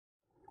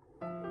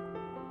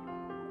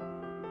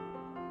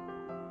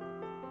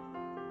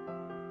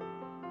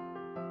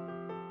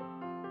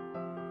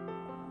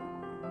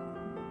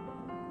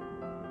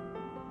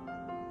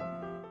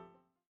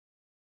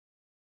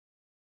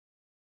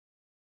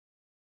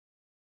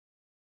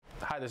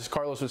Hi, this is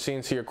Carlos with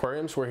CNC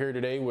Aquariums. We're here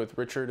today with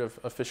Richard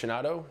of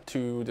Afishionado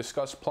to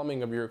discuss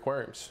plumbing of your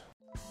aquariums.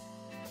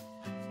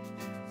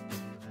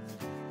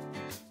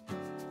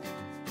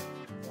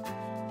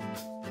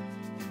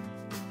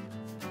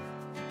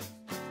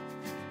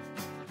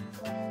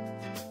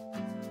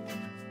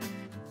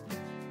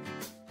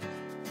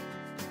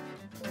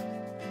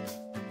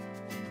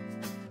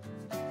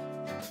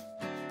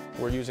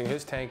 We're using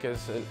his tank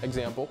as an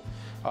example.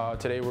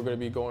 Today we're going to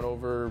be going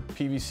over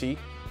PVC,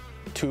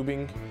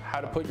 tubing, how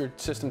to put your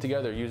system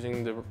together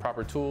using the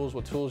proper tools,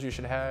 what tools you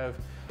should have,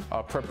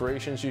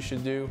 preparations you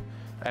should do,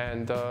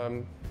 and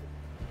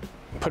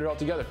put it all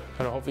together.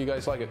 And hopefully you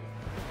guys like it.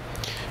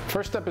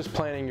 First step is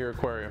planning your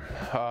aquarium.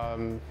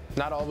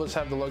 Not all of us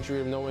have the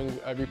luxury of knowing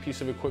every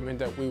piece of equipment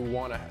that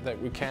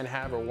we can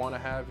have or want to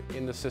have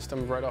in the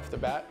system right off the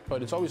bat,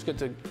 but it's always good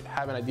to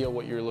have an idea of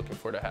what you're looking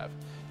for to have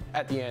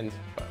at the end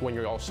when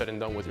you're all said and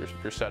done with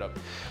your setup.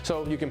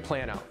 So you can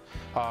plan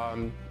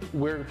out.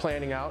 We're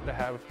planning out to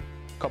have a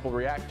couple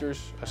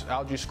reactors, an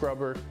algae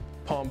scrubber,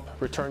 pump,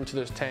 return to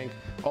this tank,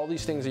 all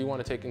these things that you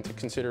want to take into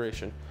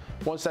consideration.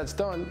 Once that's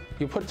done,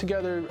 you put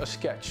together a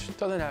sketch. It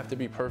doesn't have to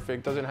be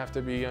perfect, doesn't have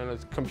to be on a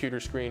computer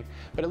screen,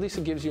 but at least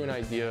it gives you an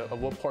idea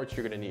of what parts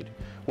you're going to need,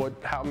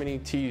 how many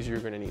T's you're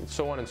going to need,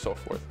 so on and so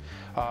forth.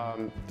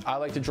 I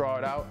like to draw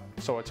it out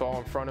so it's all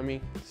in front of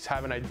me, just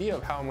have an idea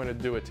of how I'm going to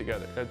do it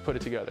together, put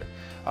it together.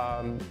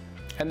 And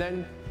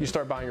then you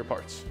start buying your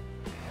parts.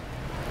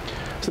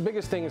 So the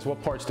biggest thing is,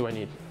 what parts do I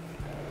need?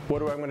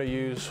 What am I going to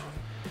use?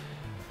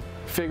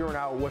 Figuring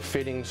out what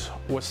fittings,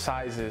 what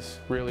sizes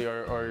really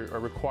are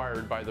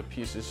required by the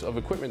pieces of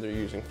equipment they're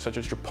using, such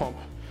as your pump,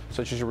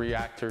 such as your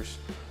reactors,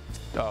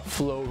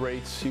 flow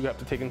rates you have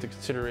to take into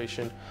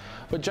consideration.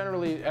 But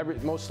generally,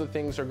 most of the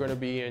things are going to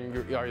be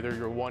in either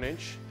your 1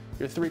 inch,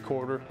 your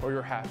 3/4, or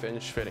your 1/2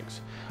 inch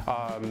fittings.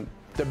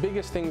 The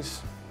biggest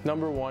things,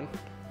 number one,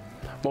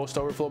 most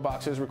overflow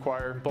boxes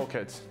require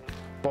bulkheads.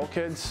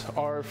 Bulkheads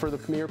are for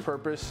the mere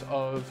purpose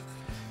of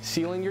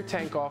sealing your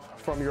tank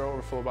off from your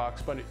overflow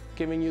box, but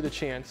giving you the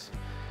chance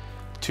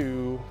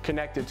to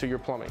connect it to your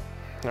plumbing.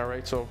 All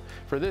right, so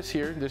for this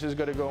here, this is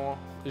going to go,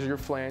 this is your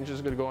flange, this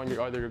is going to go on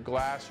either your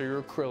glass or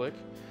your acrylic,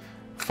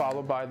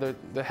 followed by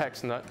the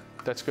hex nut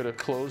that's going to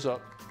close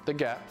up the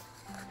gap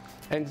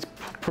and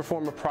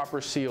perform a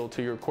proper seal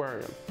to your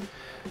aquarium.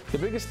 The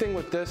biggest thing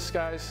with this,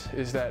 guys,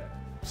 is that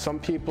some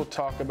people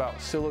talk about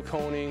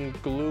siliconing,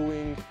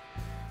 gluing.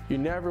 You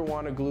never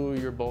want to glue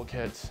your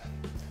bulkheads.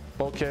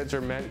 Bulkheads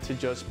are meant to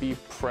just be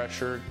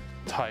pressure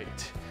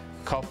tight.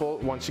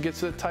 Once you get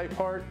to the tight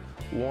part,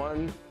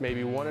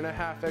 maybe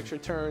 1.5 extra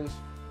turns,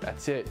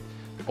 that's it.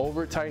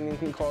 Over tightening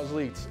can cause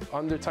leaks.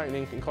 Under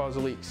tightening can cause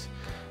leaks.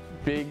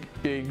 Big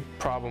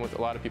problem with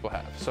a lot of people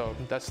have. So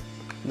that's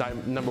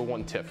number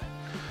one tip.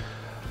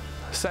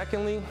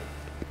 Secondly,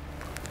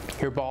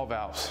 your ball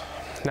valves.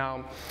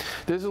 Now,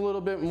 this is a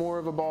little bit more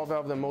of a ball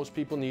valve than most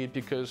people need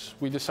because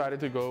we decided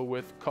to go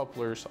with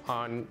couplers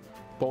on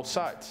both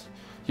sides.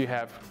 You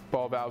have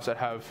ball valves that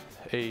have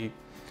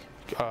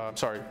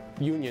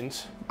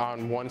unions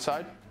on one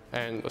side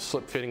and a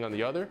slip fitting on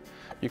the other.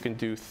 You can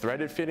do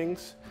threaded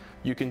fittings.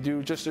 You can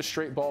do just a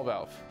straight ball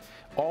valve.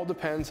 All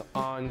depends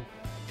on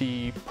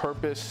the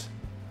purpose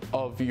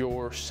of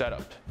your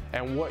setup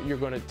and what you're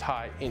going to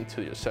tie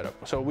into your setup.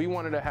 So we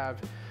wanted to have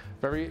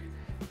very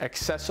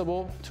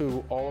accessible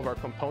to all of our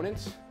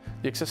components.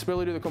 The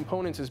accessibility of the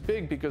components is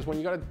big because when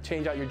you got to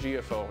change out your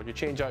GFO, or you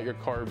change out your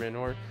carbon,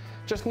 or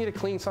just need to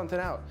clean something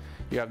out,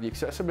 you have the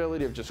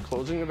accessibility of just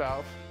closing the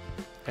valve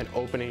and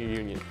opening your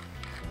union.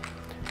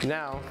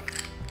 Now,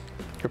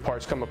 your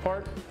parts come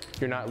apart,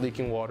 you're not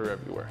leaking water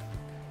everywhere.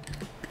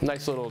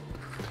 Nice little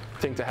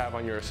thing to have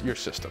on your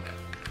system.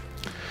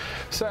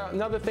 So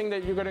another thing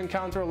that you're going to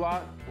encounter a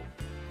lot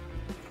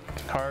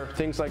are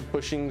things like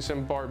bushings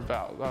and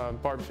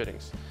barb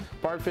fittings.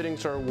 Barb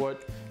fittings are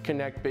what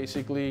connect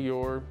basically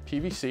your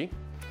PVC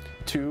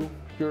to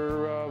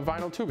your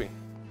vinyl tubing.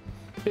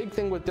 Big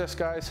thing with this,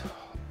 guys,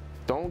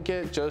 don't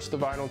get just the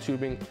vinyl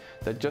tubing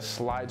that just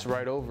slides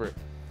right over it.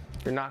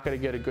 You're not going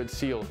to get a good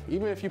seal.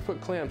 Even if you put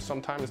clamps,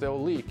 sometimes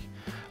they'll leak.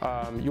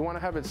 You want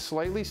to have it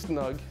slightly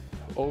snug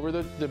over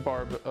the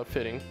barb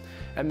fitting,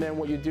 and then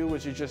what you do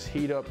is you just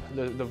heat up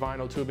the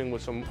vinyl tubing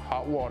with some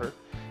hot water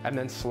and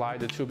then slide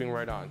the tubing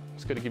right on.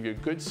 It's going to give you a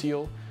good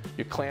seal.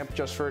 You clamp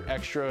just for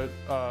extra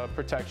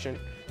protection,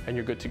 and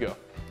you're good to go.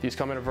 These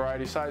come in a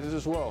variety of sizes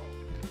as well.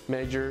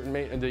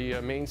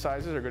 The main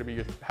sizes are going to be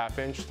your 1/2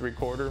 inch,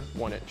 3/4,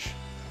 1 inch.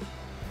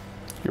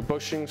 Your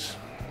bushings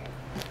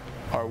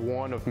are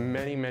one of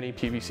many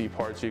PVC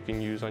parts you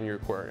can use on your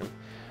aquarium.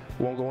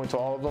 Won't go into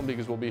all of them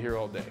because we'll be here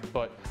all day,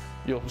 but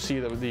you'll see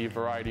the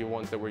variety of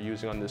ones that we're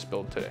using on this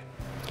build today.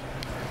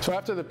 So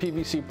after the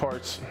PVC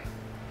parts,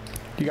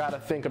 you got to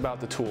think about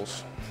the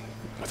tools.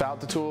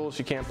 Without the tools,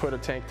 you can't put a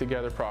tank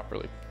together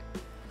properly.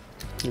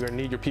 You're going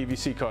to need your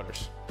PVC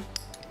cutters.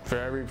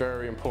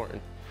 Very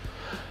important.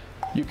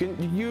 You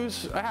can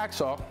use a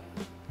hacksaw.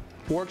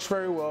 Works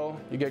very well.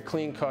 You get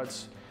clean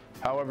cuts.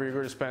 However, you're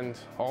going to spend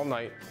all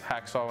night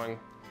hacksawing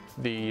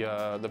the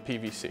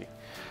PVC.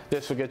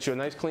 This will get you a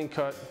nice clean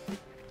cut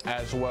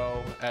as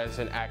well as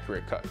an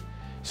accurate cut.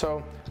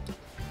 So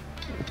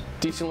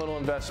decent little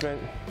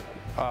investment.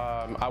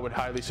 I would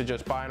highly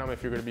suggest buying them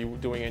if you're going to be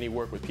doing any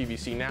work with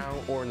PVC now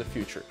or in the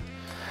future.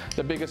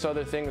 The biggest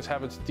other thing is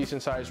have a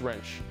decent sized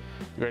wrench.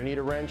 You're going to need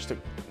a wrench to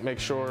make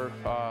sure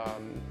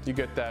you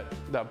get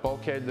that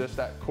bulkhead, just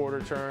that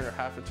quarter turn or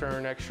half a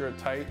turn extra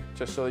tight,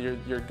 just so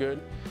you're good,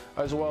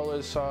 as well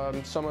as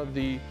some of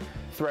the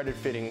threaded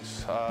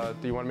fittings that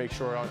you want to make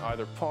sure on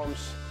either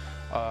pumps,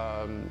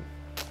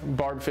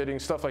 barb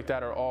fittings, stuff like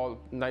that are all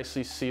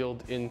nicely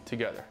sealed in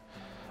together.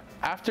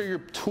 After your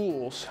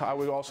tools, I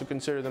would also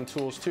consider them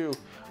tools too,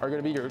 are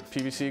going to be your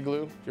PVC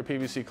glue, your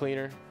PVC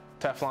cleaner,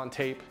 Teflon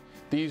tape.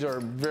 These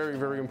are very,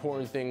 very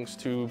important things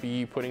to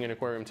be putting an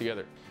aquarium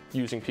together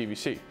using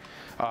PVC.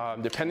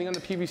 Depending on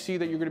the PVC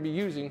that you're going to be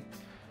using,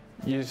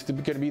 is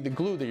going to be the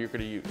glue that you're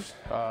going to use.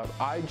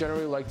 I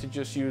generally like to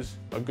just use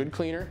a good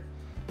cleaner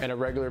and a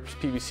regular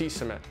PVC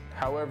cement.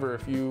 However,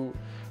 if you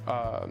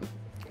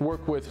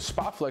work with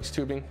spot flex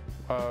tubing,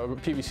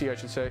 PVC I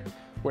should say,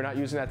 we're not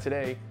using that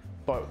today,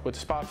 but with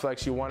spot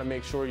flex you want to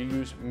make sure you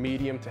use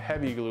medium to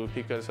heavy glue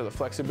because of the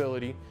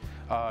flexibility.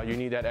 You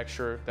need that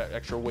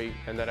extra weight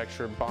and that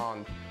extra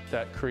bond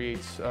that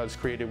is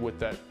created with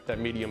that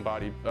medium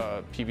body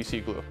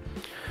PVC glue.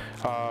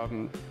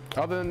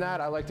 Other than that,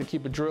 I like to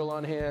keep a drill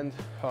on hand,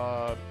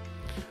 a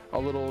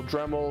little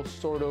Dremel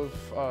sort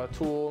of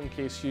tool in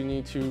case you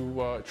need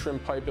to trim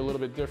pipe a little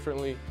bit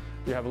differently.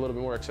 You have a little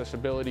bit more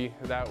accessibility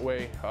that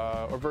way,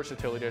 or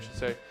versatility I should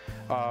say.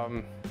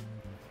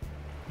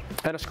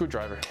 And a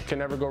screwdriver. Can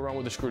never go wrong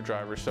with a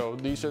screwdriver. So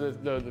these are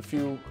the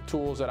few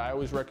tools that I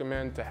always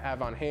recommend to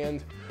have on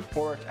hand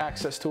or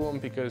access to them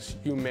because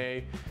you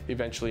may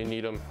eventually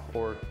need them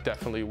or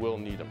definitely will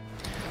need them.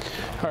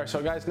 All right,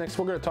 so guys, next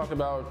we're going to talk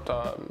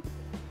about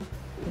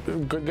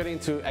getting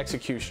to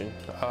execution.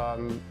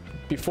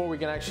 Before we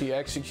can actually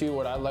execute,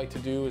 what I like to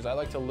do is I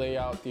like to lay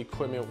out the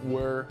equipment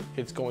where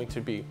it's going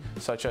to be,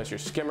 such as your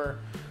skimmer,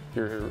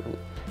 your,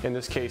 in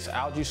this case,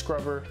 algae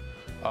scrubber,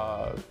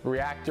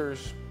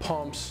 reactors,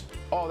 pumps,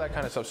 all that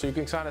kind of stuff. So you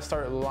can kind of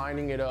start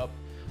lining it up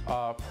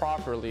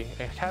properly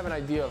and have an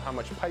idea of how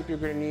much pipe you're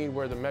going to need,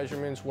 where the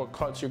measurements, what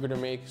cuts you're going to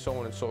make, so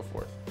on and so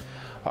forth.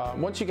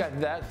 Once you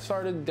got that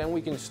started, then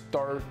we can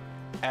start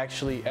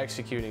actually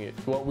executing it.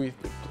 What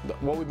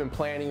we've been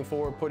planning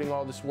for, putting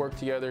all this work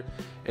together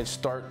and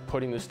start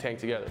putting this tank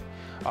together.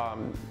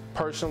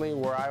 Personally,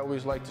 where I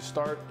always like to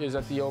start is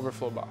at the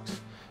overflow box.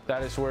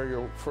 That is where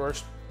your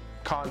first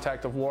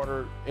contact of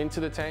water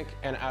into the tank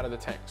and out of the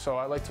tank. So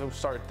I like to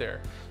start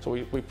there. So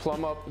we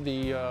plumb up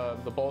the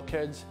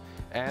bulkheads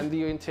and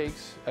the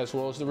intakes as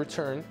well as the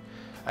return,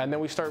 and then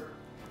we start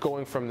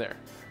going from there.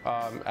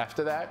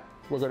 After that,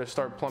 we're going to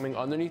start plumbing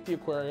underneath the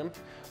aquarium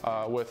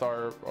with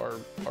our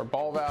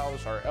ball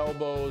valves, our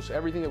elbows,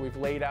 everything that we've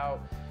laid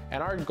out.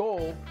 And our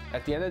goal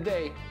at the end of the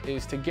day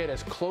is to get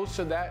as close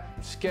to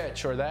that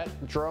sketch or that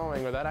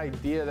drawing or that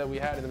idea that we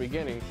had in the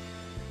beginning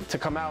to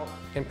come out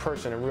in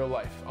person, in real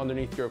life,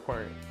 underneath your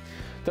aquarium.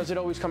 Does it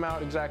always come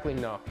out exactly?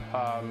 No.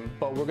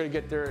 But we're gonna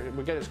get there,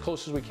 we'll get as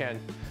close as we can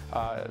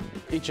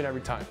each and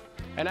every time.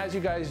 And as you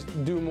guys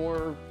do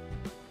more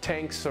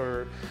tanks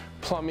or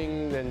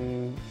plumbing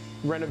and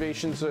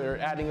renovations or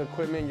adding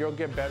equipment, you'll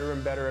get better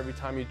and better every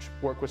time you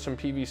work with some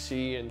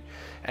PVC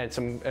and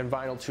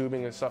vinyl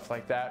tubing and stuff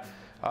like that.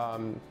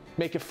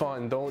 Make it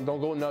fun, don't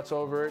go nuts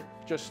over it.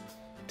 Just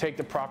take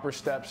the proper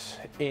steps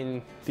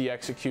in the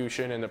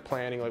execution and the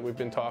planning like we've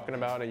been talking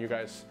about, and you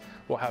guys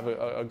will have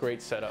a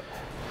great setup.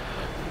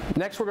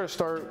 Next, we're going to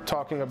start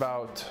talking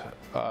about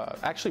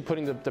actually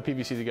putting the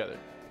PVC together,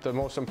 the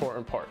most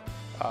important part.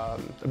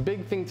 A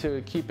big thing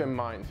to keep in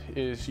mind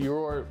is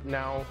you're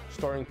now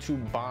starting to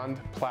bond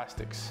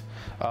plastics.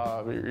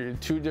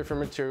 Two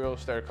different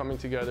materials that are coming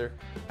together,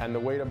 and the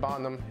way to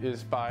bond them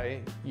is by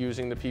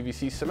using the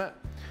PVC cement.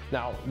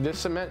 Now, this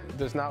cement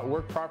does not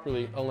work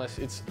properly unless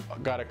it's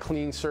got a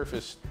clean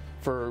surface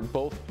for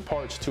both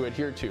parts to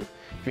adhere to.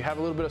 If you have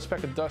a little bit of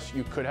speck of dust,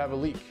 you could have a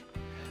leak.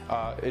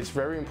 It's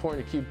very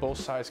important to keep both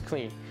sides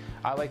clean.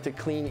 I like to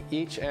clean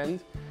each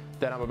end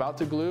that I'm about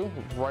to glue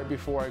right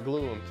before I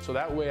glue them. So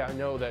that way I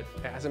know that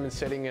it hasn't been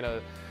sitting in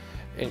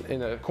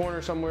a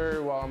corner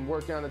somewhere while I'm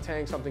working on the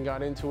tank, something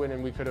got into it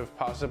and we could have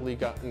possibly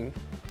gotten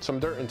some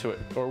dirt into it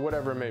or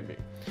whatever it may be.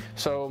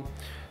 So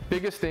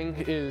biggest thing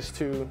is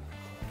to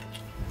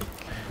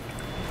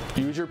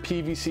use your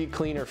PVC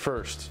cleaner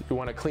first. You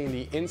want to clean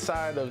the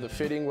inside of the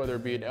fitting, whether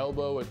it be an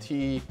elbow, a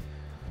T,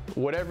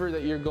 whatever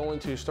that you're going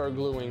to start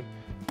gluing,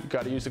 you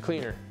got to use the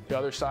cleaner. The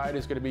other side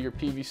is going to be your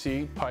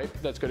PVC pipe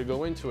that's going to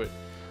go into it.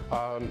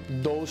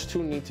 Those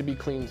two need to be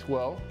cleaned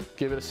well.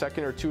 Give it a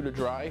second or two to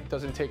dry. It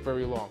doesn't take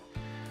very long.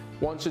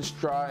 Once it's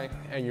dry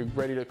and you're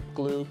ready to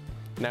glue,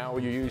 now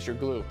you use your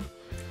glue.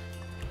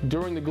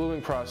 During the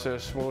gluing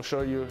process, we'll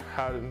show you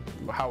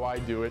how I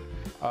do it.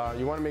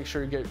 You want to make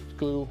sure you get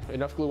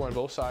enough glue on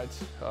both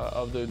sides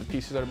of the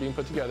pieces that are being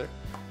put together,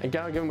 and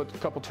kind of give them a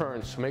couple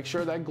turns. So make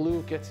sure that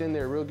glue gets in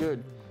there real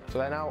good, so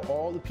that now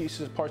all the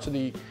parts of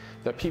the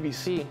the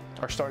PVC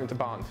are starting to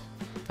bond.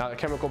 Now the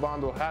chemical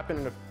bond will happen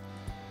in a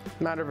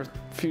matter of a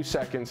few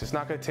seconds. It's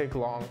not going to take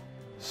long.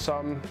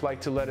 Some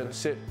like to let it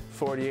sit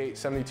 48,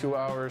 72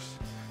 hours.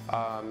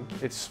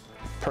 It's,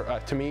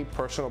 to me,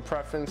 personal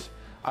preference.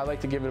 I like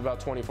to give it about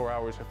 24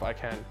 hours if I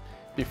can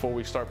before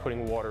we start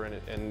putting water in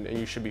it, and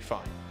you should be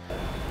fine.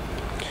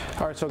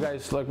 All right, so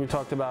guys, like we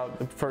talked about,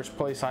 the first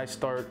place I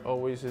start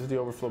always is the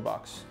overflow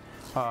box.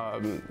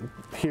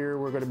 Here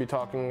we're going to be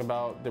talking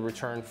about the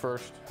return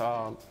first.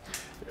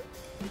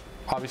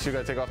 Obviously, you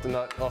got to take off the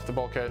nut off the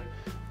bulkhead.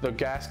 The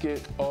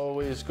gasket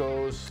always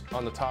goes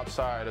on the top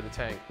side of the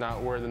tank,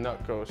 not where the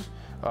nut goes.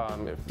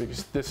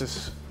 Because this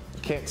is,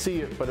 you can't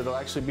see it, but it'll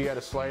actually be at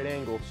a slight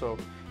angle. So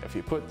if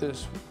you put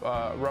this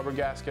rubber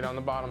gasket on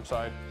the bottom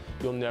side,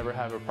 you'll never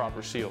have a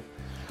proper seal.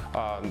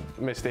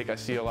 Mistake I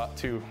see a lot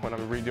too when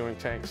I'm redoing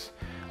tanks.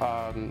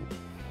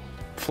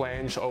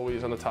 Flange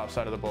always on the top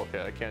side of the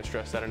bulkhead. I can't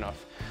stress that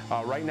enough.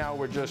 Right now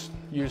we're just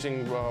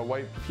using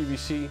white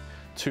PVC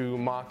to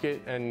mock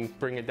it and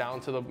bring it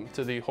down to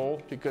the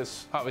hole,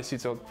 because obviously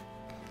it's a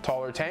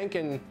taller tank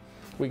and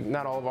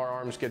not all of our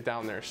arms get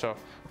down there. So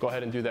go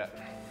ahead and do that.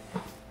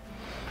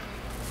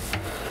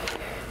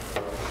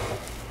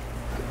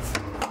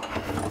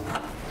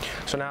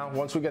 So now,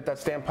 once we get that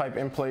standpipe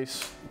in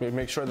place, we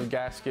make sure the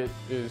gasket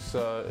is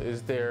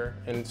there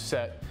and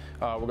set.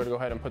 We're going to go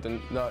ahead and put the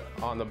nut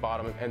on the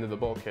bottom end of the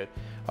bulkhead.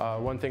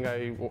 One thing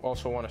I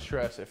also want to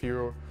stress: if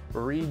you're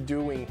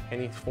redoing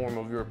any form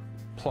of your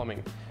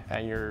plumbing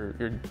and you're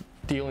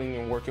dealing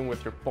and working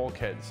with your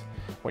bulkheads,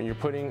 when you're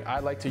putting, I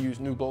like to use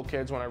new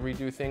bulkheads when I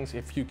redo things.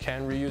 If you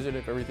can reuse it,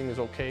 if everything is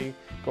okay,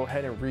 go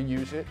ahead and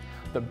reuse it.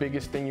 The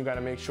biggest thing you got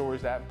to make sure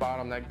is that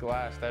bottom, that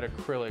glass, that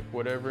acrylic,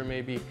 whatever it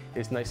may be,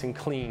 is nice and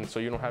clean, so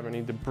you don't have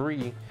any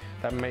debris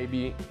that may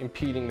be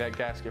impeding that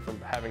gasket from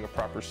having a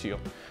proper seal.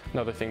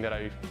 Another thing that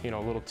a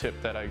little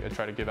tip that I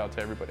try to give out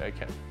to everybody I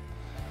can.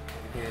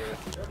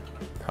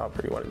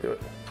 However you want to do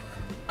it.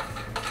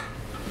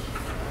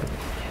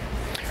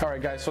 All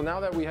right, guys, so now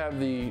that we have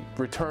the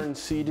return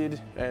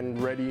seated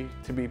and ready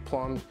to be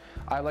plumbed,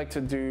 I like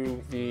to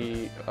do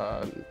the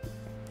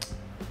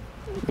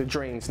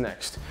drains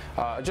next,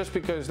 just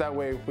because that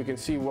way we can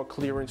see what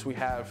clearance we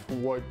have,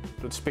 what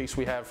space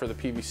we have for the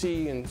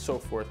PVC and so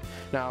forth.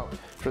 Now,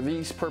 for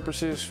these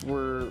purposes,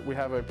 we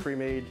have a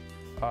pre-made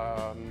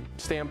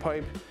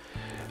standpipe.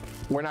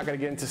 We're not going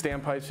to get into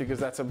standpipes because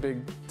that's a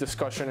big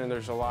discussion, and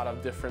there's a lot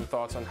of different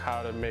thoughts on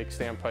how to make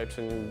standpipes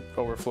and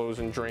overflows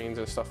and drains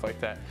and stuff like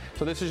that.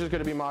 So this is just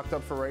going to be mocked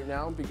up for right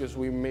now, because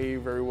we may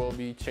very well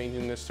be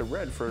changing this to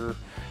red for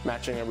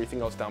matching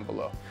everything else down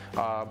below.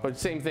 But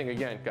same thing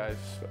again, guys.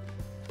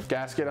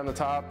 Gasket on the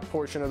top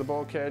portion of the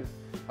bulkhead.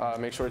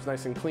 Make sure it's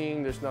nice and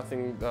clean. There's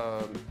nothing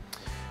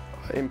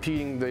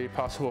impeding the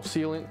possible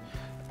sealant.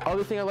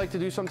 Other thing I like to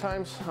do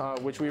sometimes,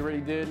 which we already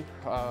did,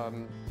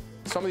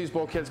 some of these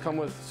bulkheads come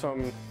with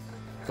some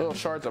little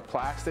shards of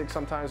plastic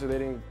sometimes, that they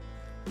didn't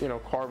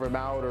carve them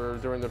out or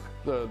during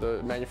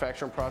the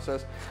manufacturing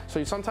process.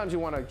 So sometimes you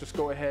want to just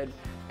go ahead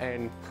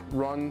and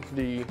run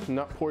the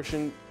nut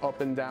portion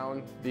up and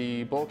down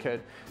the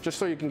bulkhead, just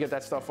so you can get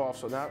that stuff off,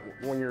 so that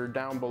when you're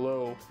down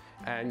below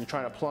and you're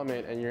trying to plumb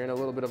it and you're in a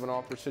little bit of an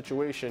awkward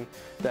situation,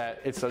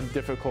 that it's a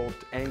difficult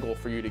angle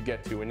for you to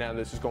get to, and now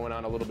this is going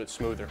on a little bit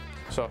smoother.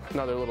 So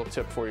another little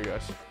tip for you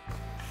guys.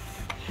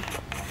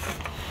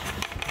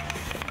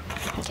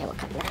 Okay, we'll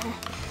cut that.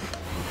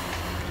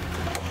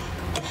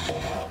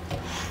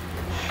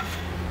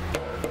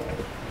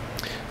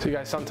 So you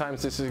guys,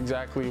 sometimes this is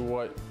exactly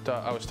what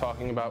I was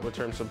talking about in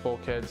terms of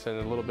bulkheads and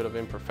a little bit of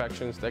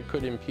imperfections that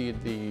could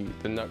impede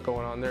the nut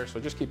going on there. So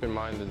just keep in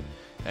mind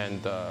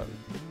and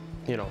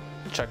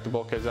check the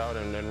bulkheads out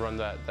and run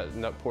that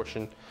nut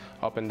portion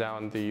up and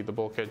down the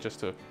bulkhead, just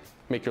to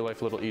make your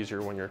life a little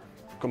easier when you're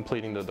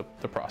completing the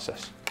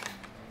process.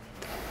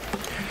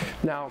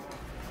 Now,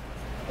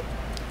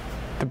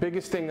 the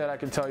biggest thing that I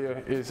can tell you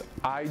is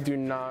I do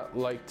not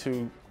like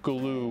to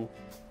glue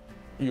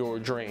your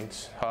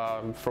drains.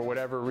 For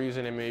whatever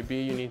reason it may be,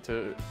 you need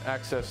to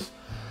access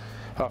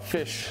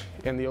fish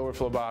in the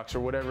overflow box or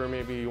whatever it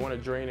may be. You want to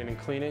drain it and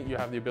clean it, you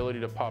have the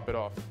ability to pop it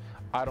off.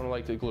 I don't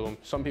like to glue them.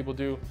 Some people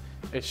do.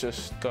 It's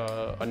just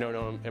a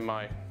no-no in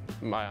my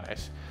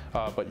eyes.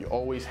 But you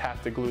always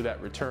have to glue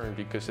that return,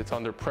 because it's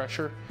under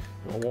pressure.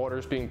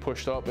 Water's being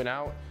pushed up and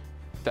out.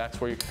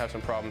 That's where you can have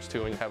some problems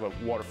too, and you have a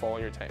waterfall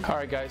in your tank. All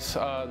right, guys,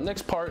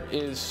 next part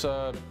is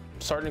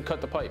starting to cut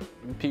the pipe,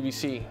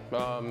 PVC.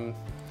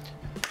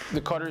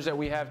 The cutters that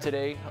we have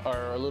today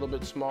are a little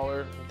bit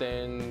smaller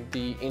than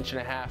the 1.5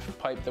 inch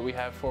pipe that we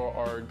have for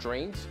our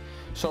drains.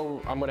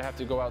 So I'm gonna have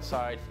to go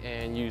outside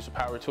and use a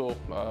power tool,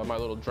 my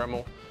little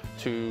Dremel,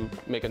 to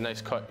make a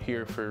nice cut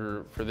here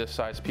for this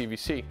size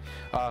PVC.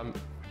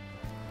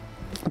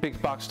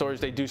 Big box stores,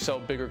 they do sell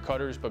bigger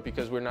cutters, but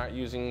because we're not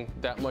using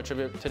that much of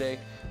it today,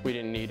 we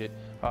didn't need it.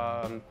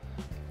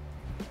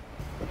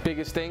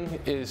 Biggest thing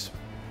is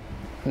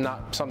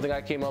not something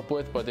I came up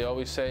with, but they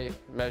always say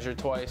measure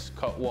twice,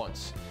 cut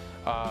once.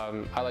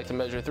 I like to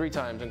measure 3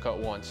 times and cut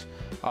once.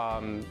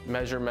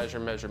 Measure, measure,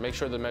 measure. Make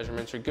sure the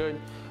measurements are good.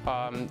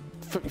 A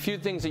few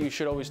things that you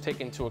should always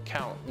take into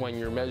account when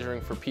you're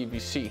measuring for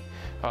PVC.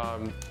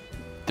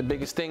 The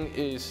biggest thing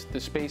is the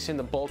space in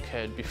the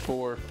bulkhead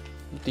before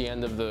the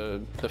end of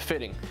the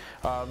fitting.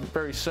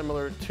 Very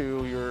similar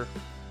to your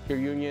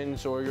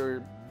unions or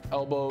your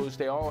elbows.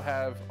 They all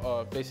have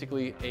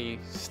basically a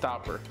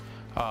stopper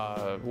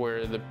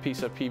where the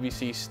piece of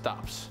PVC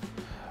stops.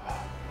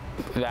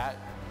 That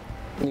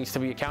needs to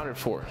be accounted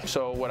for.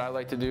 So what I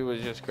like to do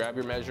is just grab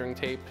your measuring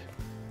tape,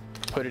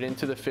 put it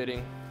into the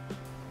fitting.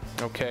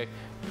 Okay,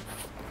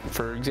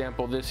 for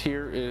example, this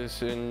here is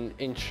 1.25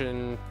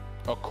 inches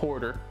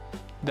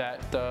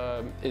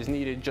that is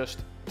needed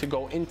just to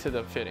go into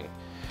the fitting.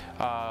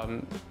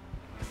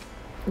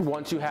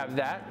 Once you have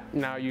that,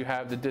 now you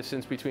have the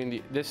distance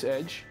between this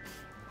edge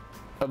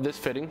of this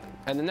fitting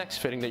and the next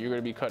fitting that you're going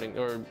to be cutting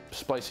or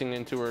splicing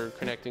into or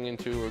connecting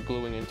into or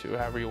gluing into,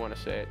 however you want to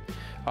say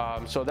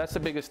it. So that's the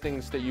biggest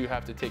things that you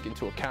have to take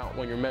into account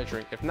when you're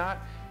measuring. If not,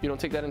 you don't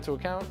take that into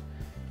account,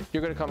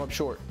 you're going to come up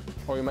short,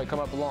 or you might come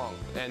up long,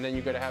 and then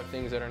you're going to have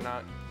things that are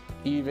not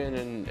even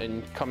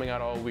and coming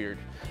out all weird.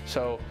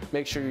 So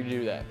make sure you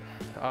do that.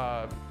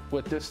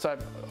 With this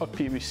type of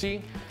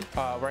PVC,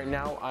 right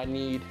now I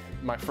need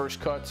my first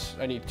cuts.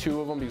 I need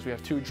 2 of them because we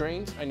have 2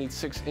 drains. I need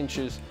 6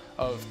 inches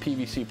of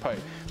PVC pipe.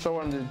 So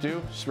what I'm going to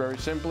do, is very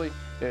simply,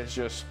 is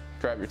just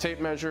grab your tape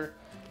measure.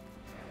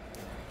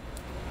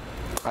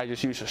 I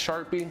just use a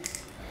Sharpie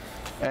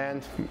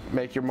and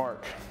make your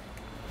mark.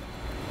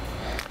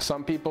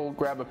 Some people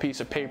grab a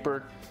piece of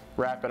paper,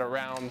 wrap it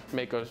around,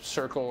 make a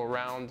circle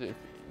around.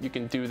 You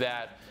can do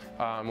that.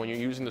 When you're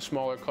using the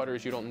smaller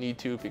cutters, you don't need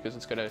to because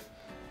it's going to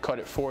cut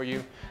it for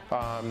you.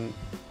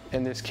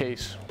 In this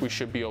case, we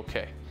should be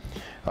okay.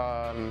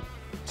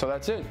 So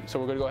that's it. So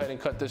we're going to go ahead and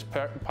cut this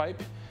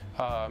pipe,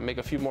 make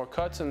a few more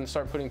cuts, and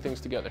start putting things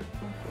together.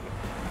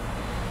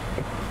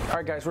 All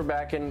right, guys, we're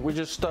back, and we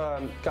just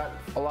got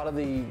a lot of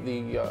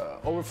the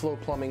overflow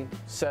plumbing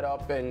set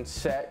up and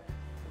set,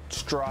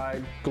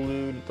 dried,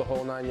 glued, the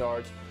whole 9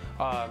 yards.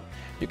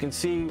 You can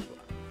see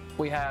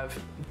we have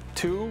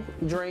 2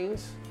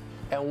 drains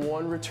and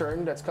 1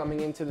 return that's coming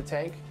into the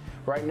tank.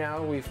 Right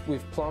now,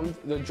 we've plumbed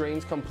the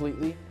drains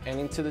completely and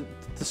into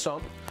the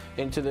sump,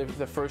 into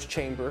the first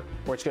chamber,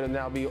 where it's going to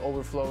now be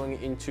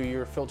overflowing into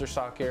your filter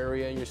sock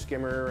area and your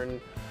skimmer and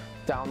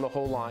down the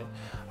whole line.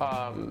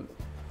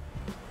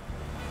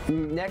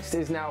 Next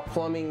is now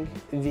plumbing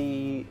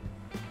the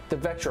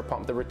vector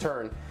pump, the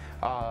return.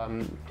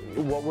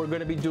 What we're going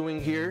to be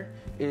doing here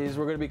is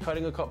we're going to be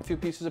cutting a few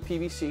pieces of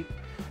PVC,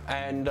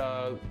 and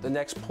the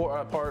next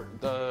part,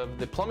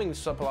 the plumbing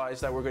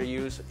supplies that we're going to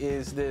use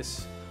is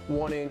this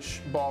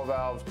 1-inch ball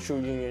valve true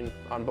union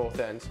on both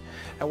ends.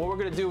 And what we're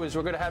going to do is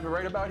we're going to have it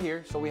right about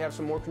here, so we have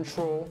some more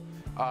control.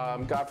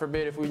 God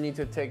forbid if we need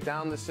to take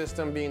down the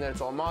system, being that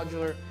it's all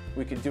modular,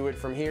 we could do it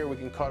from here. We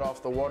can cut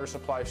off the water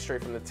supply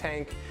straight from the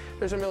tank.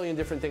 There's a million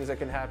different things that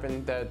can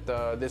happen that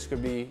this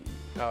could be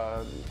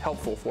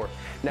helpful for.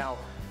 Now,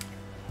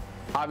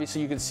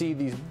 obviously you can see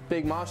these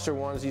big monster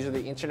ones, these are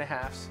the 1.5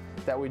 inches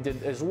that we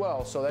did as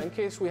well, so that in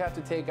case we have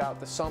to take out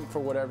the sump for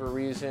whatever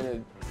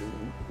reason,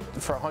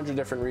 for 100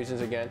 different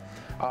reasons again,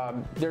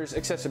 there's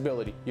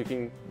accessibility. You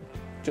can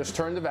just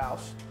turn the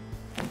valves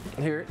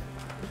here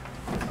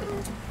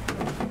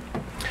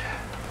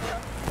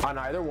on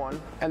either one,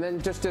 and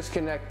then just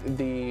disconnect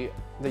the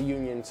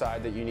union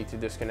side that you need to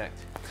disconnect.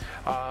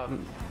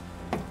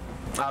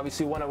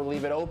 Obviously, we want to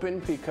leave it open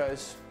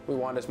because we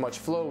want as much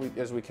flow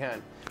as we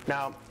can.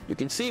 Now, you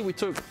can see we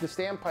took the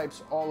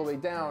standpipes all the way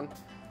down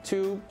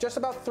to just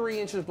about 3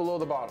 inches below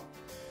the bottom.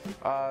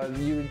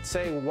 You'd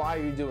say, why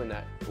are you doing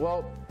that?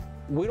 Well,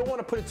 we don't want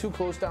to put it too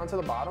close down to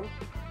the bottom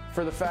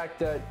for the fact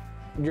that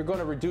you're going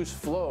to reduce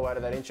flow out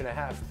of that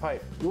 1.5 inch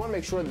pipe. You want to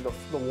make sure that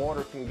the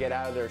water can get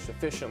out of there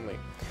sufficiently.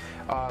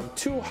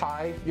 Too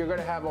high, you're going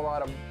to have a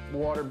lot of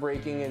water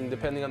breaking, and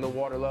depending on the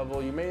water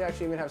level, you may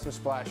actually even have some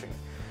splashing.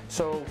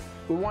 So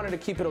we wanted to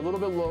keep it a little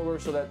bit lower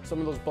so that some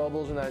of those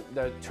bubbles and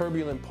that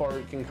turbulent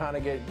part can kind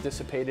of get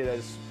dissipated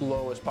as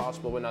low as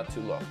possible, but not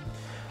too low.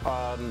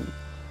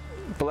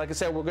 But like I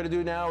said, what we're going to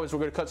do now is we're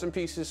going to cut some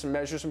pieces and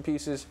measure some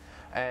pieces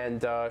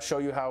and show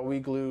you how we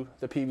glue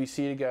the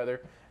PVC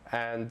together,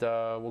 and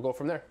we'll go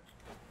from there.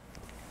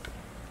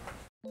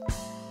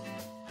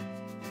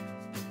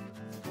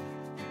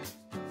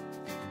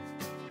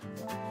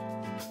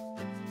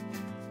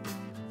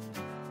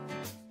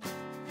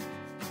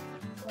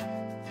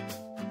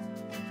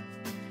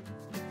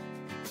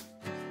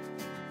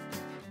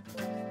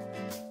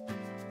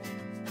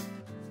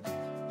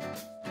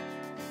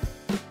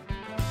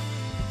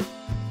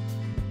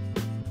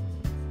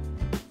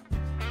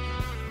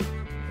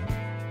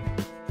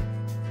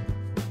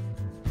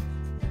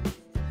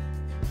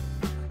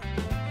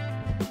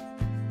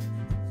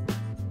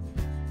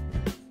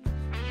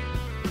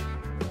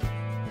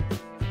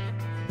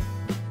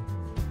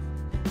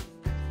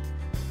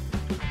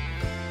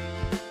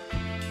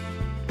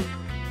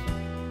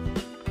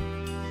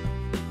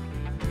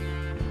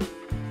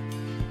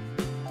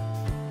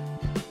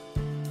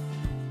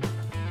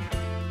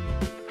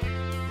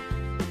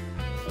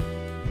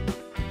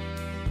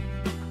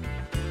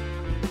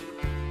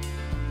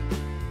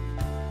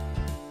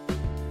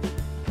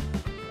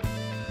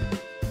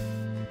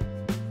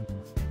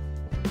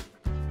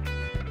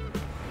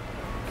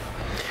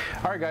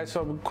 All right, guys,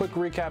 so a quick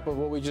recap of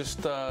what we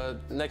just,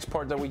 next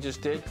part that we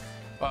just did.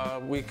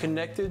 We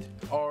connected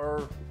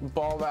our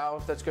ball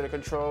valve that's going to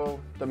control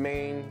the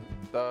main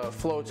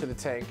flow to the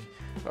tank,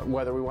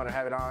 whether we want to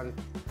have it on,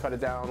 cut it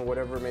down,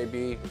 whatever it may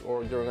be,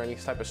 or during any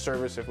type of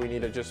service if we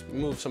need to just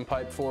move some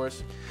pipe for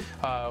us.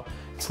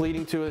 It's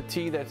leading to a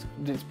T that's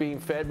being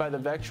fed by the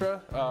Vectra,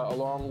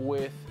 along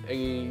with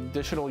an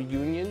additional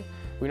union.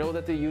 We know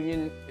that the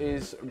union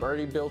is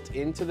already built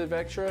into the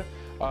Vectra,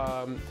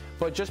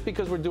 but just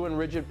because we're doing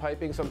rigid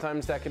piping,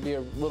 sometimes that can be a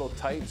little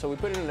tight. So we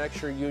put in an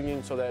extra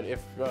union so that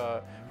if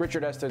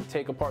Richard has to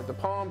take apart the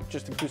pump,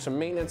 just to do some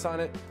maintenance on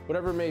it,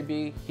 whatever it may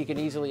be, he can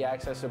easily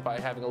access it by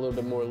having a little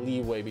bit more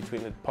leeway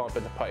between the pump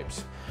and the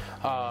pipes.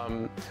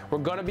 We're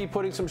gonna be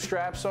putting some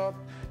straps up.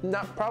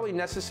 Not probably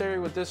necessary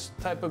with this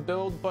type of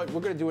build, but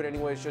we're gonna do it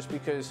anyways just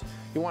because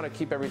you wanna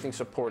keep everything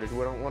supported.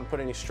 We don't wanna put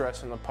any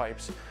stress on the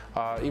pipes.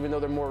 Even though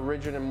they're more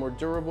rigid and more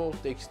durable,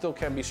 they still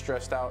can be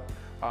stressed out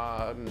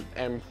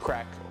and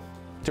crack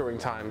during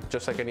time,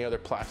 just like any other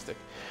plastic.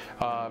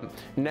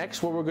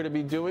 Next, what we're going to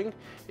be doing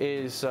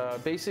is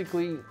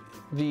basically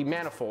the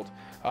manifold.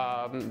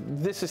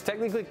 This is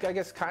technically, I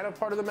guess, kind of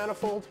part of the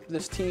manifold,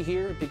 this T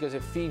here, because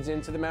it feeds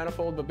into the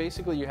manifold, but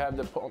basically you have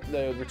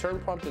the return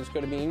pump that's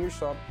going to be in your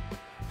sump,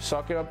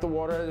 sucking up the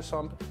water out of the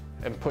sump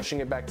and pushing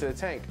it back to the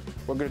tank.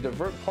 We're going to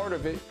divert part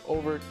of it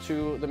over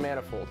to the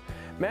manifold.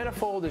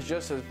 Manifold is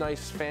just a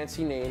nice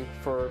fancy name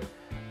for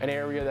an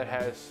area that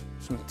has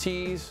some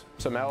T's,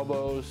 some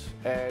elbows,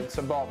 and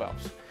some ball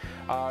valves.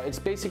 It's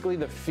basically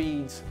the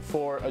feeds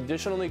for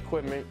additional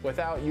equipment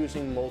without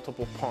using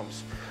multiple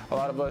pumps. A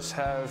lot of us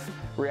have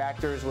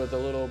reactors with a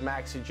little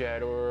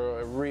MaxiJet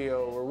or a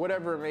Rio or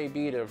whatever it may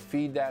be to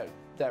feed that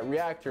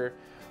reactor.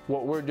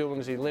 What we're doing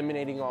is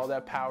eliminating all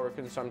that power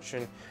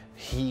consumption,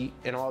 heat,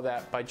 and all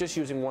that by just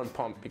using one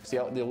pump, because the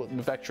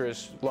Vectra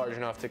is large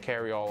enough to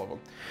carry all of them.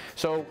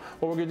 So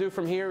what we're going to do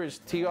from here is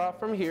tee off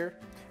from here.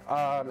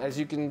 As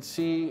you can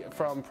see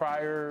from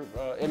prior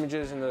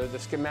images and the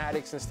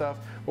schematics and stuff,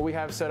 what we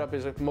have set up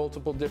is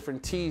multiple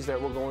different tees that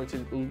we're going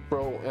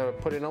to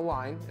put in a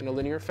line in a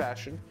linear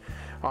fashion,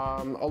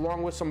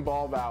 along with some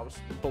ball valves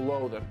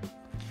below them.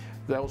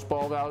 Those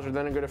ball valves are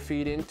then going to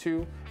feed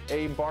into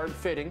a barred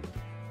fitting,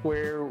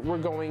 where we're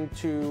going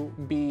to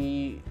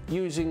be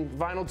using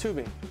vinyl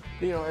tubing,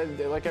 you know,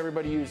 like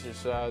everybody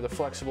uses, the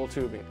flexible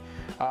tubing.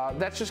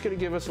 That's just going to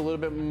give us a little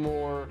bit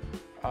more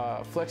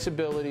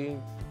flexibility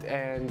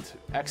and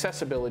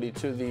accessibility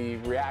to the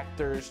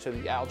reactors, to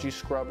the algae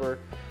scrubber,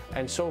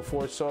 and so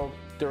forth. So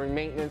during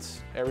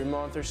maintenance, every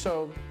month or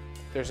so,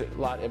 there's a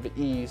lot of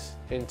ease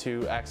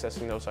into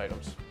accessing those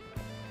items.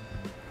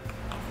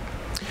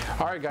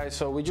 All right, guys,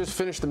 so we just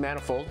finished the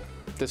manifold.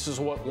 This is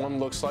what one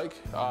looks like.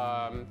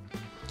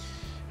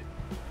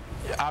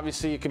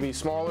 Obviously, it could be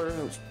smaller,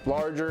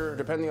 larger,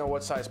 depending on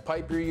what size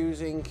pipe you're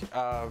using.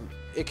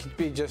 It could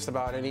be just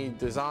about any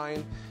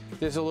design.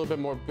 There's a little bit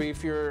more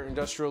beefier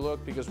industrial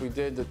look because we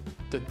did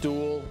the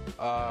dual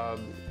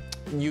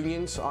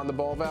unions on the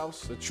ball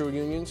valves, the true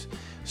unions.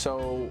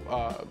 So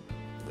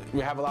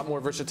we have a lot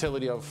more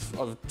versatility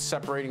of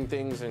separating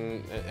things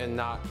and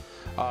not.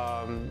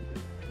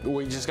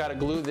 We just got to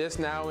glue this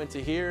now into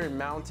here and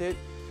mount it,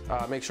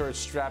 make sure it's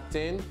strapped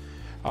in.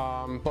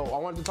 But I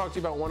wanted to talk to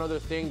you about one other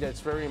thing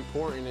that's very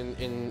important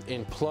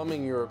in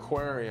plumbing your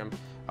aquarium.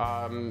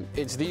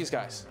 It's these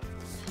guys.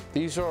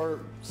 These are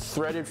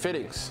threaded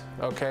fittings,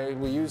 okay?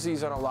 We use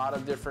these on a lot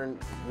of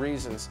different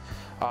reasons.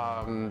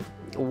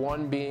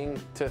 One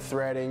being to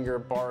thread in your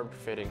barb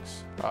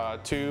fittings.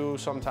 Two,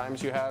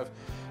 sometimes you have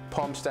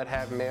pumps that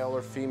have male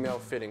or female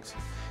fittings.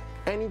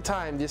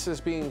 Anytime this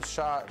is being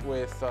shot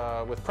with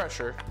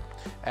pressure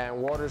and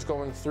water's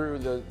going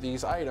through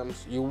these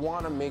items, you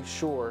want to make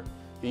sure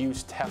you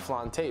use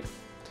Teflon tape.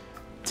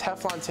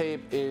 Teflon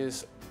tape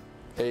is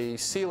a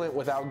sealant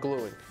without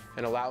gluing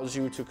and allows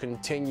you to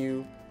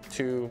continue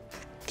to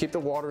keep the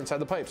water inside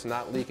the pipes,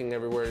 not leaking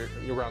everywhere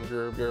around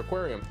your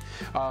aquarium.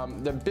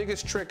 The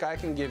biggest trick I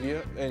can give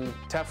you in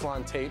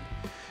Teflon tape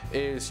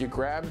is you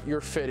grab your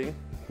fitting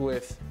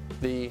with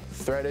the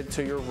threaded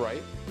to your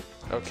right,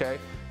 okay?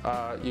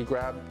 You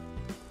grab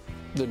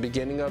the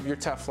beginning of your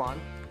Teflon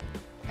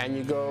and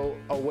you go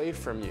away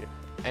from you.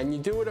 And you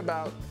do it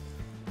about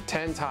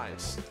 10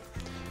 times.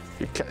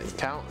 You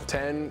count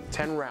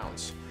 10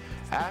 rounds.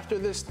 After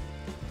this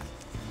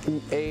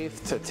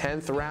 8th to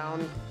 10th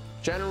round,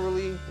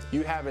 generally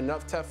you have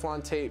enough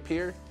Teflon tape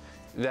here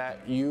that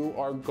you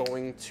are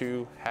going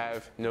to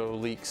have no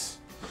leaks.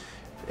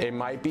 It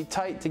might be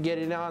tight to get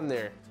it on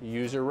there.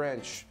 Use a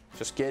wrench.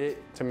 Just get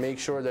it to make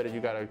sure that you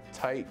got a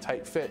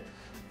tight fit,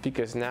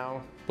 because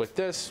now with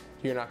this,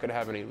 you're not gonna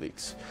have any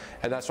leaks.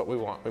 And that's what we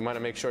want. We wanna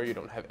make sure you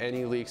don't have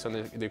any leaks on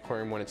the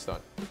aquarium when it's done.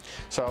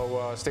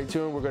 So stay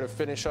tuned, we're gonna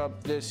finish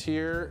up this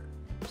here,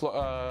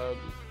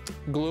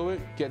 glue it,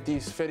 get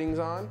these fittings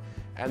on,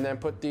 and then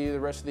put the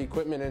rest of the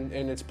equipment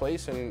in its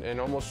place and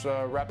almost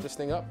wrap this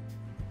thing up.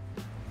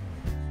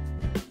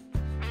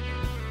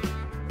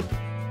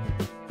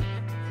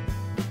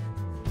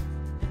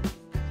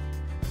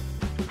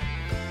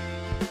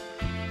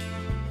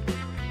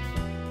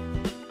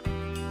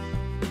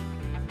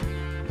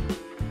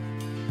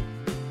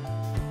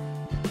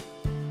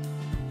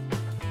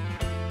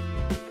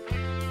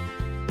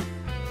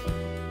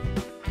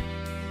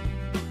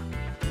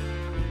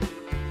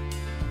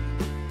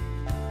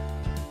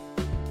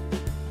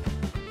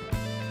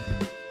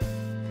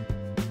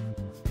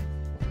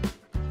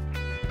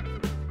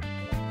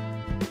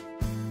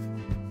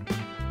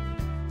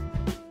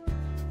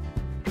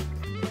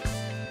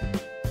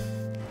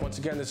 Once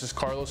again, this is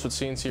Carlos with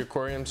CNC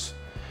Aquariums,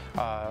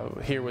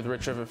 here with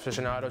Rich of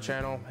Afishionado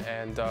channel,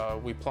 and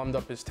we plumbed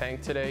up his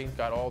tank today,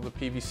 got all the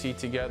PVC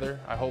together.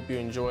 I hope you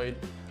enjoyed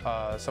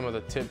some of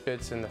the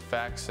tidbits and the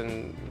facts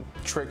and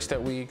tricks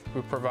that we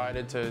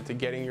provided to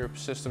getting your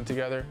system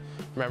together.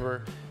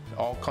 Remember, it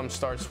all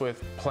starts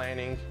with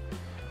planning,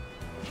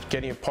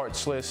 getting a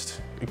parts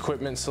list,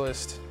 equipment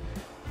list,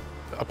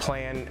 a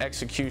plan,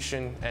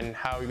 execution, and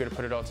how you're going to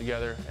put it all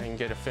together and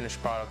get a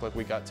finished product like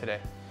we got today.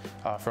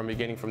 From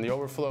the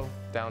overflow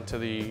down to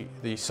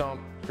the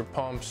sump, your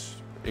pumps,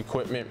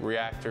 equipment,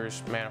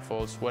 reactors,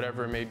 manifolds,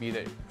 whatever it may be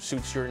that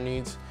suits your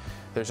needs,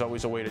 there's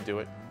always a way to do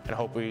it. And I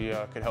hope we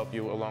could help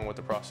you along with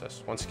the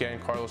process. Once again,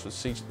 Carlos with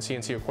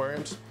CNC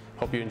Aquariums.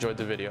 Hope you enjoyed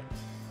the video.